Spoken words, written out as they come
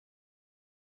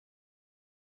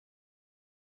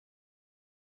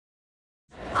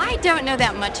don't know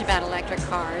that much about electric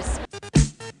cars.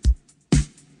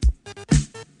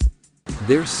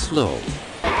 They're slow.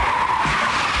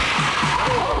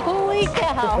 Holy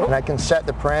cow! And I can set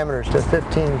the parameters to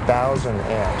 15,000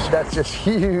 amps. That's just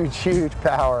huge, huge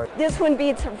power. This one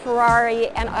beats a Ferrari,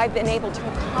 and I've been able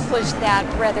to accomplish that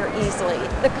rather easily.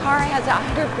 The car has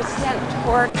 100%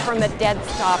 torque from a dead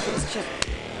stop. It's just...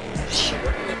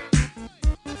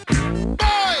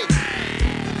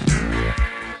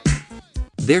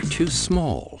 They're too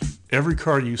small. Every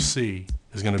car you see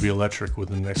is going to be electric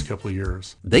within the next couple of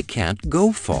years. They can't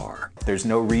go far. There's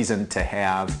no reason to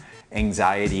have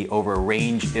anxiety over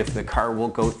range if the car will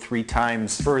go 3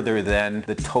 times further than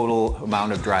the total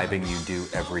amount of driving you do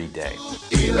every day.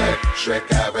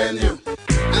 Electric Avenue,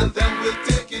 and then we'll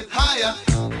take it higher.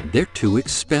 They're too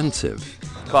expensive.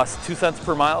 Costs 2 cents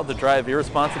per mile to drive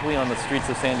irresponsibly on the streets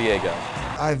of San Diego.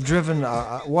 I've driven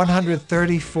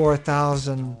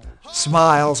 134,000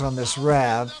 miles on this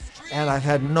RAV, and I've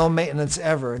had no maintenance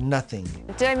ever, nothing.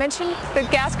 Did I mention the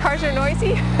gas cars are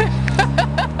noisy?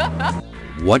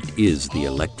 What is the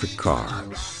electric car?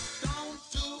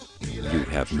 You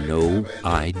have no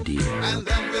idea. And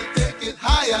then we'll take it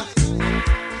higher.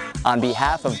 On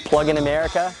behalf of Plug in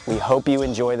America, we hope you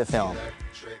enjoy the film.